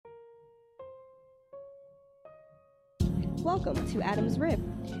Welcome to Adam's Rib.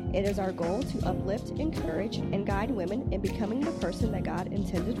 It is our goal to uplift, encourage, and guide women in becoming the person that God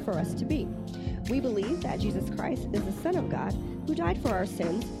intended for us to be. We believe that Jesus Christ is the Son of God who died for our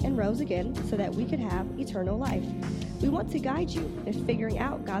sins and rose again so that we could have eternal life. We want to guide you in figuring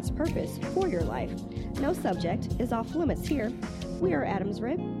out God's purpose for your life. No subject is off limits here. We are Adam's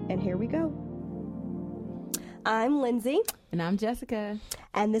Rib, and here we go. I'm Lindsay. And I'm Jessica.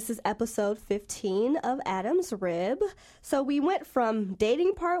 And this is episode 15 of Adam's Rib. So we went from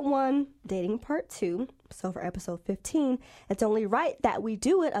dating part 1, dating part 2. So for episode 15, it's only right that we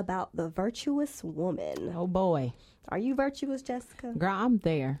do it about the virtuous woman. Oh, boy. Are you virtuous, Jessica? Girl, I'm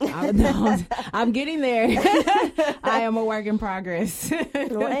there. I'm getting there. I am a work in progress.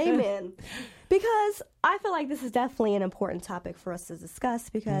 Well, amen. Because I feel like this is definitely an important topic for us to discuss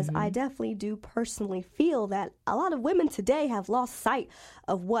because I definitely do personally feel that a lot of women today have lost sight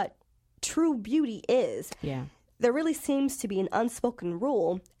of what true beauty is. Yeah. There really seems to be an unspoken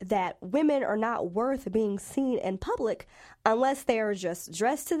rule that women are not worth being seen in public unless they are just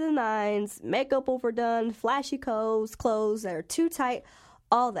dressed to the nines, makeup overdone, flashy clothes that are too tight,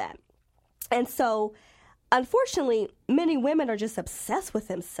 all that. And so, unfortunately, many women are just obsessed with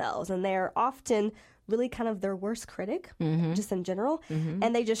themselves, and they're often really kind of their worst critic, just in general.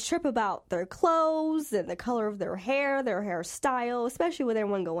 And they just trip about their clothes and the color of their hairstyle, especially with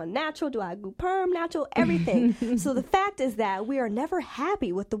everyone going natural. Do I go perm, natural, everything. So the fact is that we are never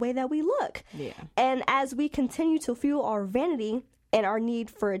happy with the way that we look. Yeah. And as we continue to fuel our vanity and our need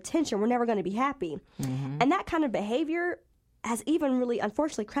for attention, we're never going to be happy. And that kind of behavior has even really,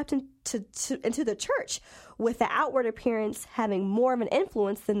 unfortunately, crept into the church, with the outward appearance having more of an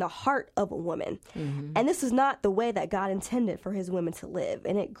influence than the heart of a woman. And this is not the way that God intended for his women to live.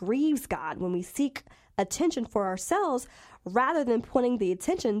 And it grieves God when we seek attention for ourselves rather than putting the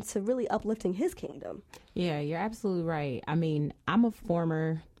attention to really uplifting his kingdom. Yeah, you're absolutely right. I mean, I'm a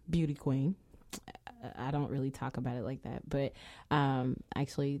former beauty queen. I don't really talk about it like that. But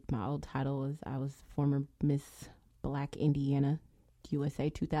actually, my old title was I was former Miss Black Indiana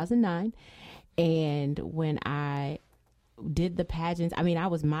USA 2009. And when I did the pageants, I mean, I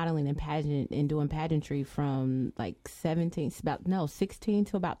was modeling and doing pageantry from like 16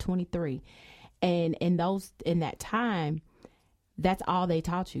 to about 23. And in that time, that's all they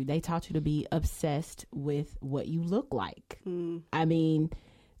taught you. They taught you to be obsessed with what you look like. I mean,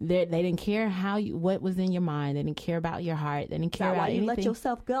 they didn't care what was in your mind. They didn't care about your heart. They didn't care about anything. Let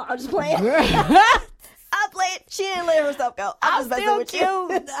yourself go. I'm just playing. I played. She didn't let herself go. I'm still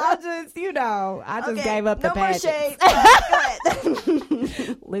cute. I just gave up the pageant. No more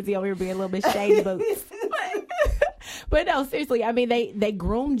shade. Lindsay over here being a little bit shady boots. But no, seriously, I mean, they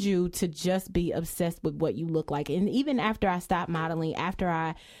groomed you to just be obsessed with what you look like. And even after I stopped modeling, after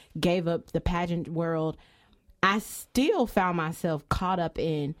I gave up the pageant world, I still found myself caught up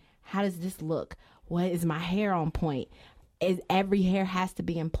in, how does this look? What is my hair on point? Every hair has to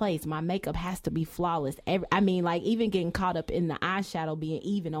be in place. My makeup has to be flawless. Even getting caught up in the eyeshadow being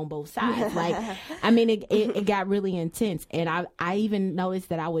even on both sides. It got really intense. And I even noticed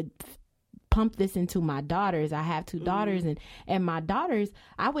that I would pump this into my daughters. I have 2 daughters, and my daughters,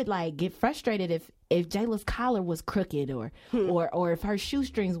 I would get frustrated if Jayla's collar was crooked or if her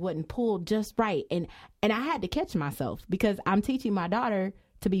shoestrings wasn't pulled just right. And I had to catch myself because I'm teaching my daughter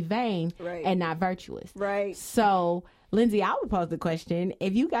to be vain and not virtuous. Right. So, Lindsay, I would pose the question,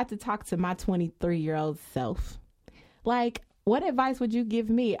 if you got to talk to my 23-year-old self, what advice would you give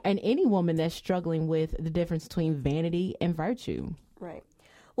me and any woman that's struggling with the difference between vanity and virtue? Right.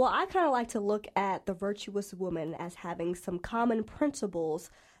 Well, I kind of like to look at the virtuous woman as having some common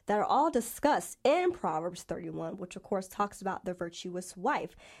principles that are all discussed in Proverbs 31, which of course talks about the virtuous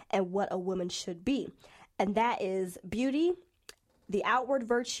wife and what a woman should be. And that is beauty, the outward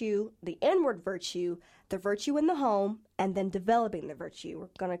virtue, the inward virtue, the virtue in the home, and then developing the virtue. We're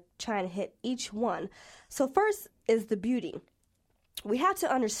going to try and hit each one. So first is the beauty. We have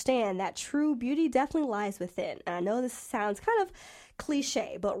to understand that true beauty definitely lies within. And I know this sounds kind of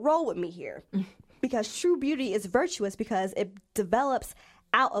cliche, but roll with me here. Because true beauty is virtuous because it develops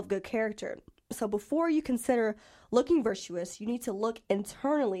out of good character. So before you consider looking virtuous, you need to look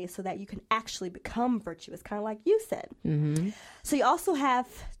internally so that you can actually become virtuous, kind of like you said. So you also have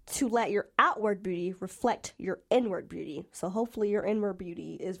to let your outward beauty reflect your inward beauty. So hopefully your inward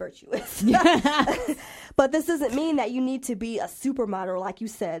beauty is virtuous. But this doesn't mean that you need to be a supermodel, like you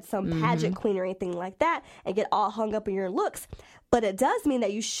said, some pageant queen or anything like that, and get all hung up in your looks. But it does mean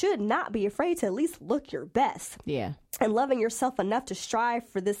that you should not be afraid to at least look your best. Yeah. And loving yourself enough to strive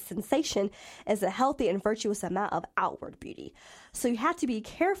for this sensation is a healthy and virtuous amount of outward beauty. So you have to be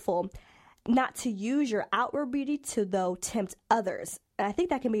careful not to use your outward beauty to, though, tempt others. And I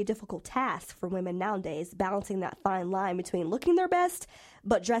think that can be a difficult task for women nowadays, balancing that fine line between looking their best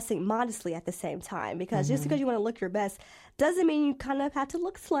but dressing modestly at the same time. Because just because you want to look your best doesn't mean you kind of have to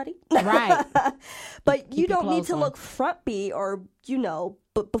look slutty. Right. But you don't need to look frumpy or,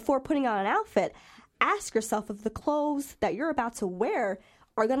 but before putting on an outfit, ask yourself if the clothes that you're about to wear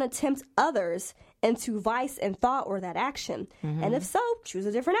are going to tempt others into vice and thought or that action. And if so, choose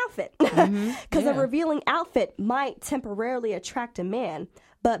a different outfit. Because a revealing outfit might temporarily attract a man,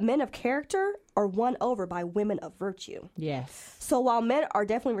 but men of character are won over by women of virtue. Yes. So while men are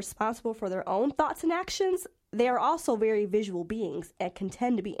definitely responsible for their own thoughts and actions, they are also very visual beings and can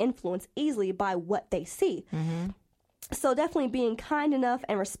tend to be influenced easily by what they see. So definitely being kind enough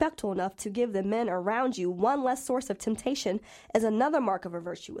and respectful enough to give the men around you one less source of temptation is another mark of a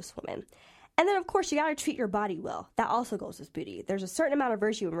virtuous woman. And then, of course, you got to treat your body well. That also goes with beauty. There's a certain amount of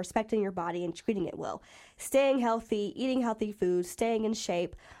virtue in respecting your body and treating it well. Staying healthy, eating healthy foods, staying in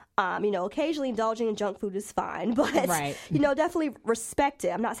shape. Occasionally indulging in junk food is fine, but, definitely respect it.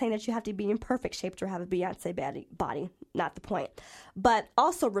 I'm not saying that you have to be in perfect shape to have a Beyonce body. Not the point. But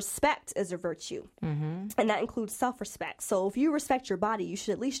also respect is a virtue, and that includes self-respect. So if you respect your body, you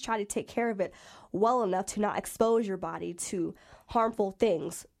should at least try to take care of it well enough to not expose your body to harmful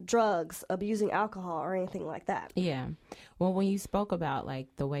things, drugs, abusing alcohol, or anything like that. Yeah. Well, when you spoke about,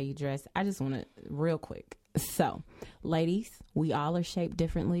 the way you dress, I just want to, real quick. So, ladies, we all are shaped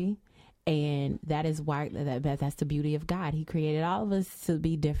differently, and that is why that's the beauty of God. He created all of us to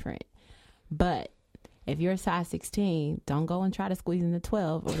be different. But if you're a size 16, don't go and try to squeeze in the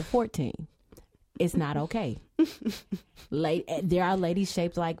 12 or the 14. It's not okay. There are ladies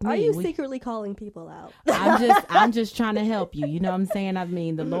shaped like me. Are you secretly calling people out? I'm just trying to help you. You know what I'm saying? I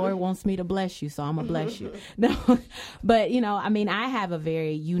mean, the Lord wants me to bless you, so I'm gonna bless you. No, but I have a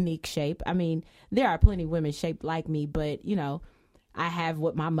very unique shape. I mean, there are plenty of women shaped like me, but I have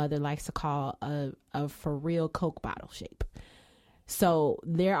what my mother likes to call a for real Coke bottle shape. So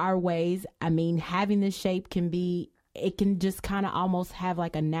there are ways. I mean, having this shape it can just kind of almost have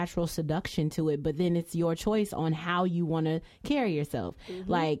like a natural seduction to it, but then it's your choice on how you want to carry yourself.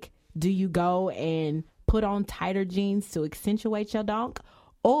 Like, do you go and put on tighter jeans to accentuate your donk,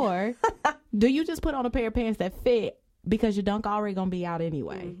 or do you just put on a pair of pants that fit because your donk already gonna be out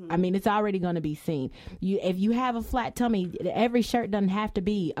anyway? I mean, it's already gonna be seen. If you have a flat tummy, every shirt doesn't have to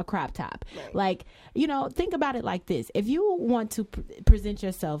be a crop top. Right. Think about it like this. If you want to present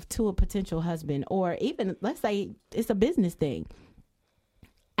yourself to a potential husband, or even, let's say it's a business thing,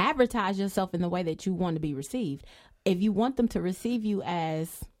 advertise yourself in the way that you want to be received. If you want them to receive you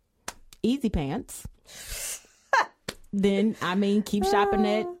as easy pants, then keep shopping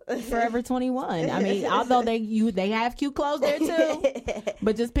at Forever 21. Although they have cute clothes there too,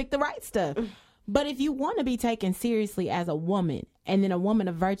 but just pick the right stuff. But if you want to be taken seriously as a woman, and then a woman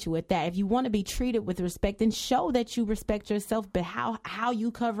of virtue at that, if you want to be treated with respect, then show that you respect yourself, but how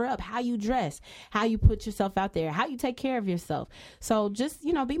you cover up, how you dress, how you put yourself out there, how you take care of yourself. So just,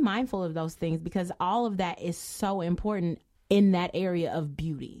 be mindful of those things, because all of that is so important in that area of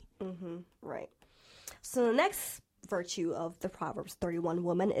beauty. Right. So the next virtue of the Proverbs 31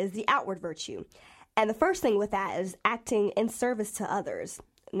 woman is the outward virtue. And the first thing with that is acting in service to others.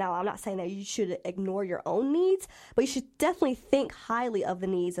 Now, I'm not saying that you should ignore your own needs, but you should definitely think highly of the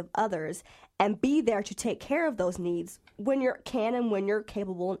needs of others and be there to take care of those needs when you can and when you're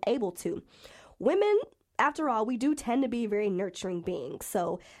capable and able to. Women, after all, we do tend to be very nurturing beings.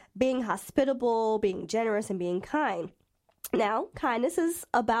 So being hospitable, being generous, and being kind. Now, kindness is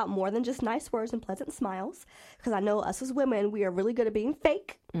about more than just nice words and pleasant smiles, because I know us as women, we are really good at being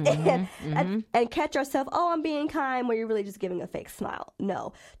fake and catch ourselves, I'm being kind, when you're really just giving a fake smile.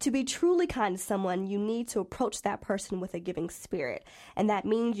 No. To be truly kind to someone, you need to approach that person with a giving spirit. And that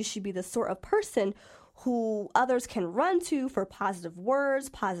means you should be the sort of person who others can run to for positive words,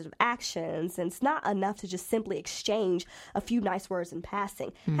 positive actions. And it's not enough to just simply exchange a few nice words in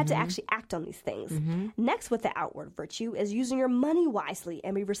passing. You have to actually act on these things. Next, with the outward virtue, is using your money wisely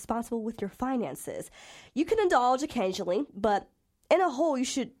and be responsible with your finances. You can indulge occasionally, but in a whole, you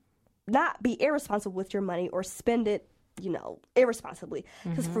should not be irresponsible with your money or spend it irresponsibly,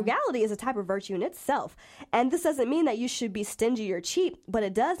 because frugality is a type of virtue in itself. And this doesn't mean that you should be stingy or cheap, but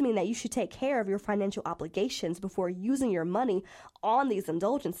it does mean that you should take care of your financial obligations before using your money on these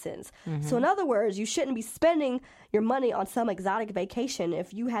indulgences. So in other words, you shouldn't be spending your money on some exotic vacation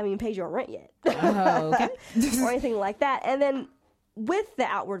if you haven't even paid your rent yet. Okay. Or anything like that. And then with the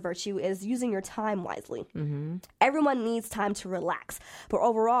outward virtue is using your time wisely. Everyone needs time to relax, but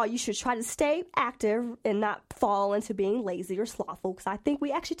overall you should try to stay active and not fall into being lazy or slothful, because I think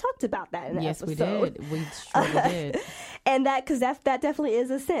we actually talked about that in the episode. We surely did. And because that definitely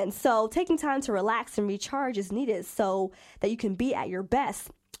is a sin. So taking time to relax and recharge is needed so that you can be at your best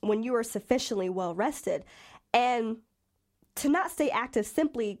when you are sufficiently well rested. And to not stay active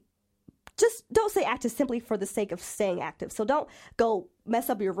just don't stay active simply for the sake of staying active. So don't go mess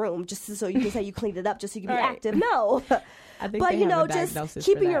up your room just so you can say you cleaned it up just so you can be active. No. I think but, just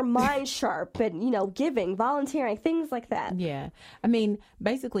keeping your mind sharp and, giving, volunteering, things like that. Yeah. I mean,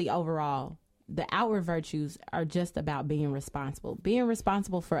 basically, overall, the outward virtues are just about being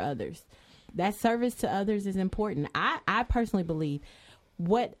responsible for others. That service to others is important. I personally believe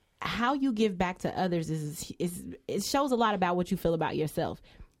how you give back to others it shows a lot about what you feel about yourself.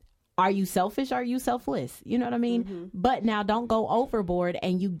 Are you selfish? Are you selfless? You know what I mean? But now don't go overboard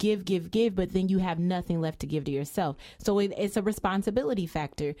and you give, but then you have nothing left to give to yourself. So it's a responsibility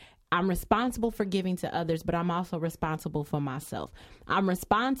factor. I'm responsible for giving to others, but I'm also responsible for myself. I'm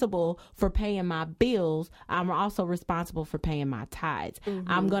responsible for paying my bills. I'm also responsible for paying my tithes.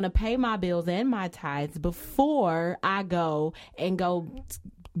 I'm going to pay my bills and my tithes before I go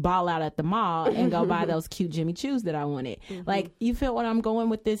ball out at the mall and go buy those cute Jimmy Choos that I wanted. Like, you feel what I'm going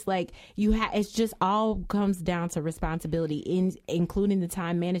with this? Like, it's just all comes down to responsibility, including the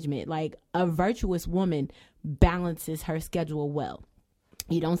time management. Like, a virtuous woman balances her schedule well.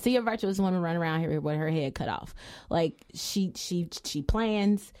 You don't see a virtuous woman run around here with her head cut off. Like, she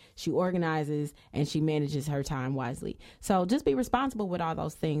plans, she organizes, and she manages her time wisely. So just be responsible with all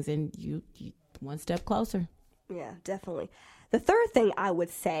those things, and you one step closer. Yeah, definitely. The third thing I would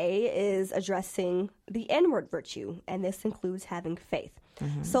say is addressing the inward virtue, and this includes having faith.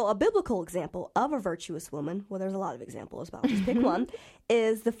 So a biblical example of a virtuous woman, well, there's a lot of examples, but I'll just pick one,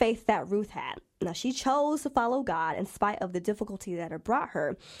 is the faith that Ruth had. Now, she chose to follow God in spite of the difficulty that it brought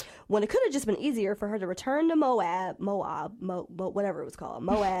her, when it could have just been easier for her to return to Moab, whatever it was called,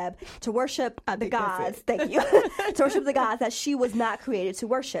 Moab, to worship the gods. Thank you. To worship the gods that she was not created to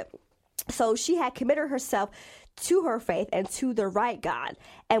worship. So she had committed herself to her faith and to the right God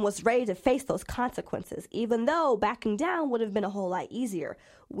and was ready to face those consequences, even though backing down would have been a whole lot easier.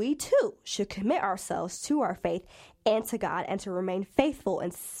 We too should commit ourselves to our faith and to God and to remain faithful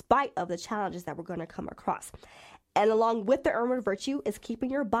in spite of the challenges that we're going to come across. And along with the inward virtue is keeping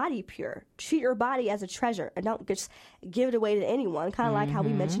your body pure. Treat your body as a treasure and don't just give it away to anyone. Kind of like how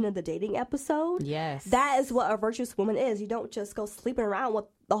we mentioned in the dating episode. Yes. That is what a virtuous woman is. You don't just go sleeping around with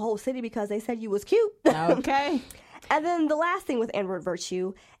the whole city because they said you was cute. Okay. And then the last thing with inward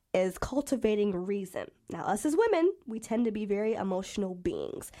virtue is cultivating reason. Now, us as women, we tend to be very emotional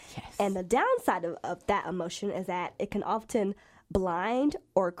beings. Yes. And the downside of that emotion is that it can often blind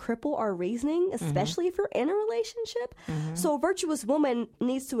or cripple our reasoning, especially if you're in a relationship. So a virtuous woman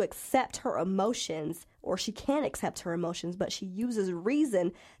needs to accept her emotions, or she can accept her emotions, but she uses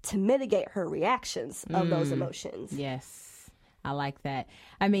reason to mitigate her reactions of those emotions. Yes. I like that.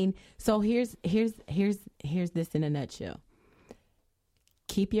 I mean, so here's this in a nutshell.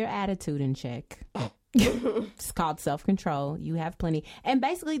 Keep your attitude in check. It's called self-control. You have plenty. And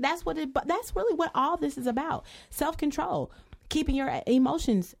basically that's really what all this is about. Self-control. Keeping your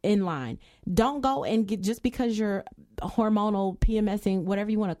emotions in line. Don't go and just because you're hormonal PMSing,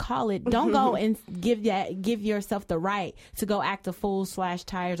 whatever you want to call it, don't go and give yourself the right to go act a fool /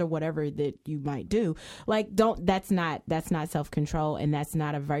 tires or whatever that you might do. Like, that's not self-control, and that's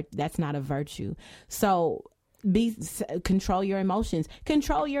not a virtue. So control your emotions,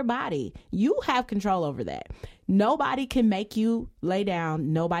 control your body. You have control over that. Nobody can make you lay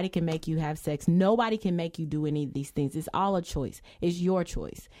down. Nobody can make you have sex. Nobody can make you do any of these things. It's all a choice. It's your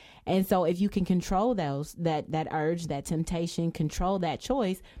choice. And so if you can control that urge, that temptation, control that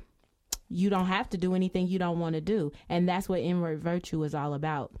choice, you don't have to do anything you don't want to do. And that's what inward virtue is all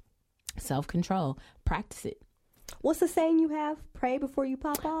about. Self-control. Practice it. What's the saying you have? Pray before you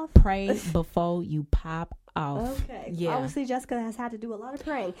pop off? Pray before you pop off. Okay. Yeah. Obviously, Jessica has had to do a lot of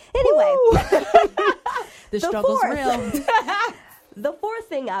praying. Anyway. The struggle's real. The fourth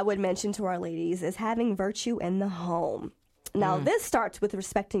thing I would mention to our ladies is having virtue in the home. Now, this starts with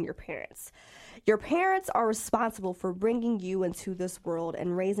respecting your parents. Your parents are responsible for bringing you into this world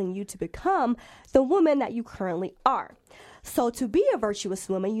and raising you to become the woman that you currently are. So to be a virtuous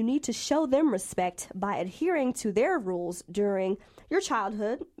woman, you need to show them respect by adhering to their rules during your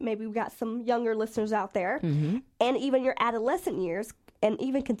childhood. Maybe we got some younger listeners out there, and even your adolescent years, and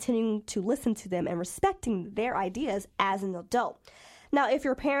even continuing to listen to them and respecting their ideas as an adult. Now, if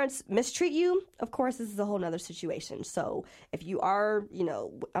your parents mistreat you, of course, this is a whole nother situation. So if you are,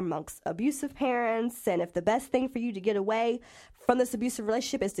 amongst abusive parents, and if the best thing for you to get away from this abusive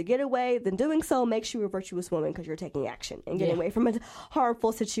relationship is to get away, then doing so makes you a virtuous woman because you're taking action and getting away from a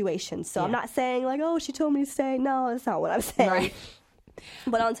harmful situation. So I'm not saying like, oh, she told me to stay. No, that's not what I'm saying. Right.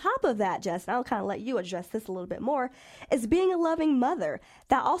 But on top of that, Jess, and I'll kind of let you address this a little bit more, is being a loving mother.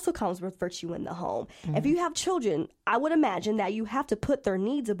 That also comes with virtue in the home. Mm-hmm. If you have children, I would imagine that you have to put their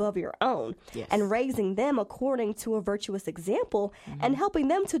needs above your own and raising them according to a virtuous example and helping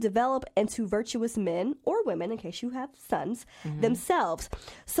them to develop into virtuous men or women, in case you have sons, themselves.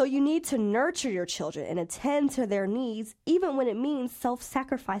 So you need to nurture your children and attend to their needs, even when it means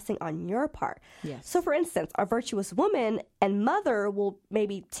self-sacrificing on your part. Yes. So, for instance, a virtuous woman and mother will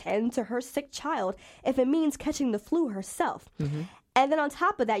maybe tend to her sick child if it means catching the flu herself. And then on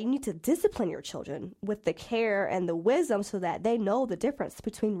top of that, you need to discipline your children with the care and the wisdom so that they know the difference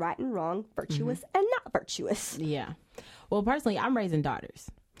between right and wrong, virtuous and not virtuous. Yeah. Well, personally, I'm raising daughters.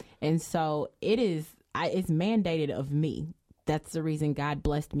 And so it's mandated of me. That's the reason God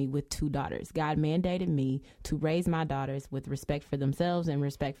blessed me with 2 daughters. God mandated me to raise my daughters with respect for themselves and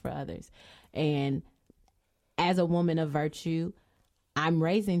respect for others. And as a woman of virtue, I'm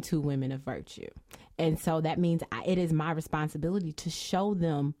raising 2 women of virtue. And so that means it is my responsibility to show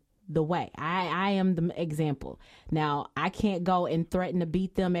them the way. I am the example. Now, I can't go and threaten to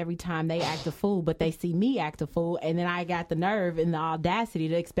beat them every time they act a fool, but they see me act a fool, and then I got the nerve and the audacity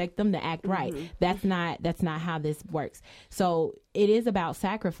to expect them to act right. That's not how this works. So it is about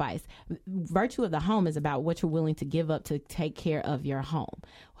sacrifice. Virtue of the home is about what you're willing to give up to take care of your home,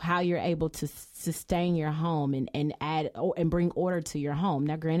 how you're able to sustain your home and add and bring order to your home.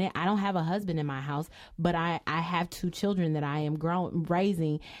 Now, granted, I don't have a husband in my house, but I have 2 children that I am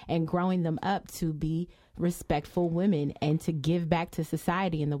raising and growing them up to be respectful women and to give back to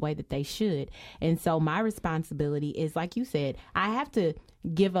society in the way that they should. And so my responsibility is, like you said, I have to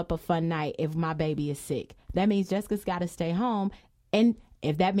give up a fun night if my baby is sick. That means Jessica's got to stay home. And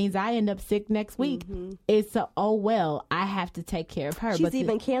if that means I end up sick next week, it's I have to take care of her. She's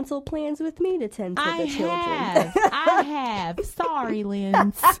even canceled plans with me to tend to the children. I have. Sorry, Lynn.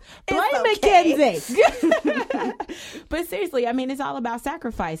 Blame Mackenzie. But seriously, I mean, it's all about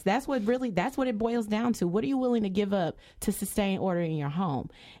sacrifice. That's what it boils down to. What are you willing to give up to sustain order in your home?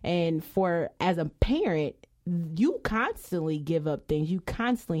 And as a parent, you constantly give up things. You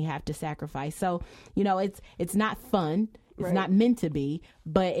constantly have to sacrifice. So, it's not fun. It's not meant to be,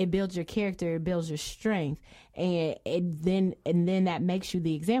 but it builds your character, it builds your strength, and then that makes you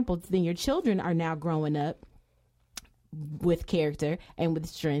the example. Then your children are now growing up with character and with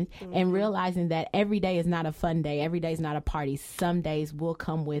strength and realizing that every day is not a fun day. Every day is not a party. Some days will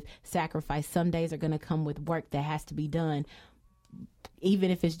come with sacrifice. Some days are going to come with work that has to be done, even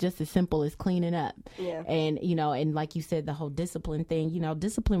if it's just as simple as cleaning up. Yeah. And, and like you said, the whole discipline thing,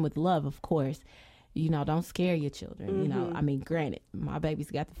 discipline with love, of course. Don't scare your children. I mean, granted, my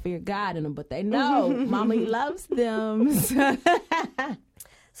baby's got the fear of God in them, but they know mommy loves them.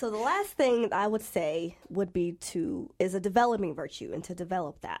 So the last thing I would say is a developing virtue and to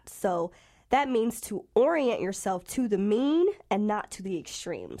develop that. So that means to orient yourself to the mean and not to the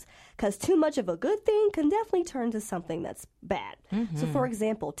extremes, because too much of a good thing can definitely turn to something that's bad. So, for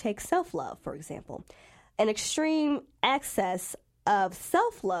example, take self-love, for example. An extreme excess of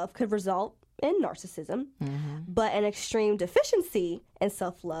self-love could result in narcissism, but an extreme deficiency in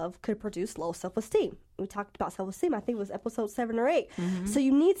self-love could produce low self-esteem. We talked about self-esteem, I think it was episode 7 or 8. So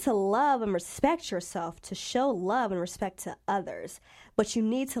you need to love and respect yourself to show love and respect to others, but you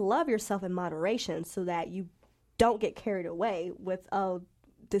need to love yourself in moderation so that you don't get carried away with, oh,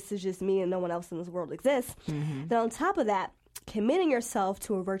 this is just me and no one else in this world exists. Then on top of that, committing yourself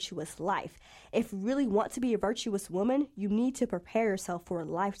to a virtuous life. If you really want to be a virtuous woman, you need to prepare yourself for a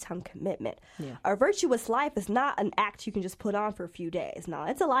lifetime commitment. Yeah. A virtuous life is not an act you can just put on for a few days. No,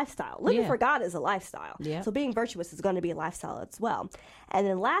 it's a lifestyle. Living for God is a lifestyle. Yeah. So being virtuous is going to be a lifestyle as well. And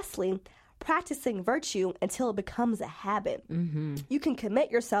then lastly, practicing virtue until it becomes a habit. You can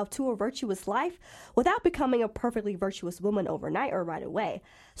commit yourself to a virtuous life without becoming a perfectly virtuous woman overnight or right away.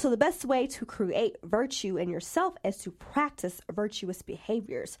 So the best way to create virtue in yourself is to practice virtuous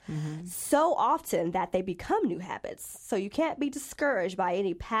behaviors so often that they become new habits. So you can't be discouraged by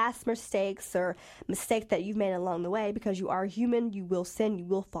any past mistakes or mistakes that you've made along the way, because you are human, you will sin, you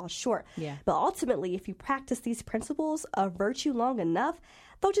will fall short. Yeah. But ultimately, if you practice these principles of virtue long enough,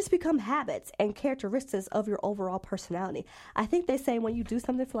 they'll just become habits and characteristics of your overall personality. I think they say when you do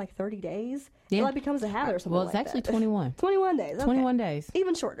something for like 30 days, it like becomes a habit or something. Well, it's like actually that. 21. 21 days. Okay. 21 days.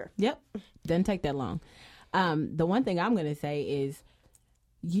 Even shorter. Yep. Doesn't take that long. The one thing I'm going to say is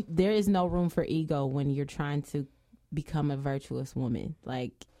there is no room for ego when you're trying to become a virtuous woman.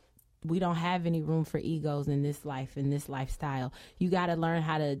 Like, we don't have any room for egos in this life, in this lifestyle. You got to learn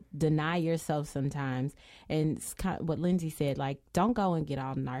how to deny yourself sometimes. And it's kind of what Lindsay said, like, don't go and get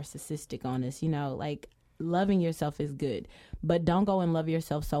all narcissistic on us. You know, like, loving yourself is good, but don't go and love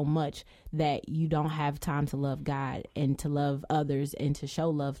yourself so much that you don't have time to love God and to love others and to show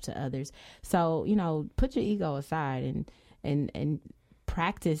love to others. So, you know, put your ego aside and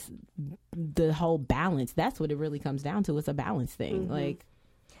practice the whole balance. That's what it really comes down to. It's a balance thing. Like,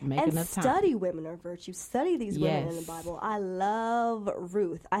 make and enough time. Study women of virtue. Study these women in the Bible. I love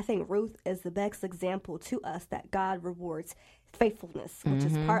Ruth. I think Ruth is the best example to us that God rewards faithfulness, which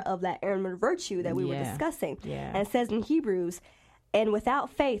is part of that Aaron virtue that we were discussing. And it says in Hebrews, and without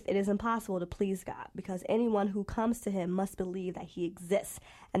faith it is impossible to please God, because anyone who comes to him must believe that he exists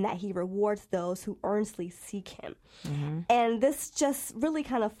and that he rewards those who earnestly seek him. And this just really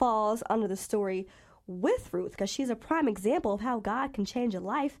kind of falls under the story with Ruth, because she's a prime example of how God can change a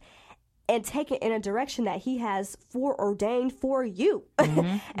life and take it in a direction that he has foreordained for you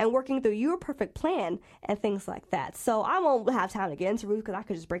and working through your perfect plan and things like that. So I won't have time to get into Ruth because I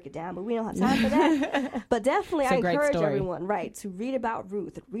could just break it down, but we don't have time for that. But definitely I encourage everyone, to read about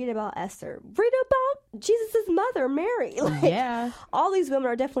Ruth, read about Esther, read about Jesus' mother, Mary. All these women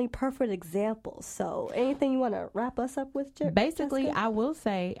are definitely perfect examples. So anything you want to wrap us up with, Basically, Jessica? I will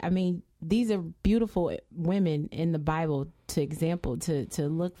say, I mean, these are beautiful women in the Bible to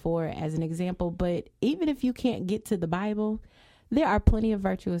look for as an example. But even if you can't get to the Bible, there are plenty of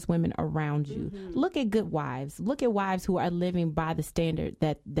virtuous women around you. Look at good wives. Look at wives who are living by the standard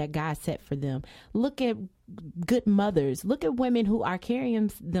that God set for them. Look at good mothers. Look at women who are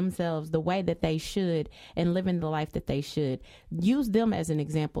carrying themselves the way that they should and living the life that they should. Use them as an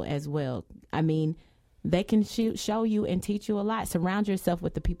example as well. I mean, they can show you and teach you a lot. Surround yourself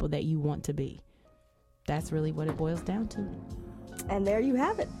with the people that you want to be. That's really what it boils down to. And there you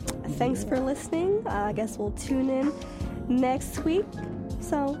have it. Thanks for listening. I guess we'll tune in next week.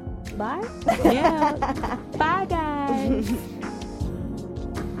 So, bye. Bye, guys.